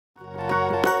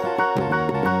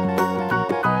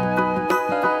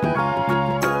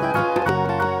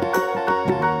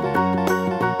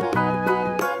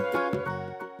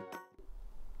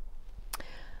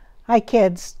Hi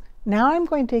kids, now I'm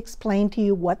going to explain to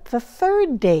you what the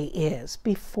third day is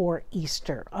before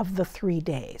Easter of the 3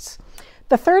 days.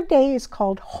 The third day is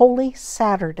called Holy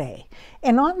Saturday,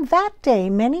 and on that day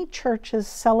many churches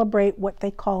celebrate what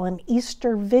they call an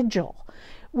Easter Vigil,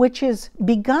 which is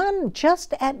begun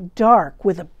just at dark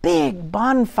with a big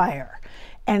bonfire.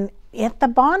 And at the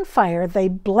bonfire, they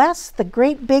bless the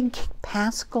great big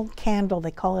Paschal candle.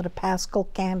 They call it a Paschal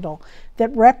candle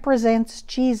that represents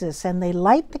Jesus, and they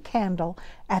light the candle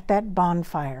at that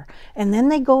bonfire. And then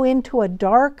they go into a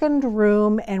darkened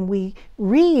room, and we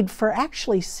read for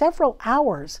actually several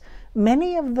hours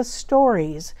many of the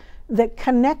stories that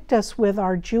connect us with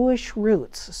our Jewish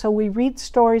roots. So we read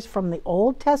stories from the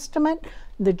Old Testament,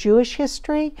 the Jewish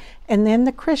history, and then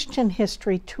the Christian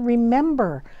history to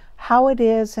remember how it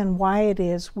is and why it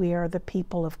is we are the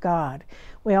people of God.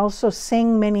 We also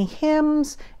sing many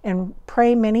hymns and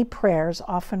pray many prayers,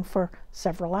 often for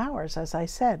several hours, as I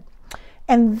said.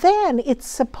 And then it's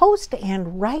supposed to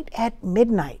end right at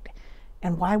midnight.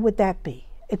 And why would that be?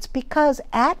 It's because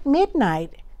at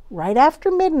midnight, right after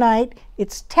midnight,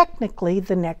 it's technically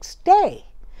the next day.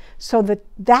 So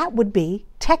that would be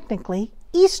technically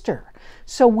Easter.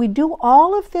 So we do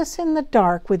all of this in the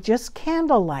dark with just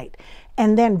candlelight.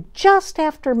 And then just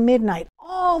after midnight,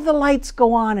 all the lights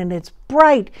go on and it's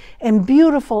bright and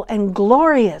beautiful and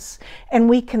glorious. And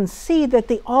we can see that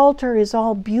the altar is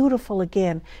all beautiful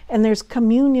again. And there's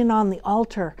communion on the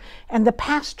altar. And the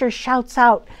pastor shouts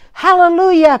out,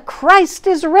 "Hallelujah, Christ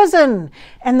is risen."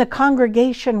 And the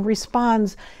congregation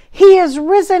responds, "He is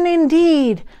risen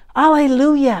indeed.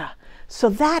 Alleluia." So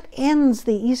that ends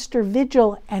the Easter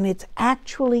Vigil, and it's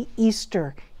actually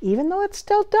Easter, even though it's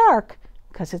still dark,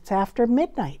 because it's after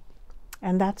midnight.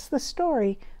 And that's the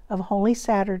story of Holy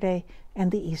Saturday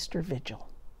and the Easter Vigil.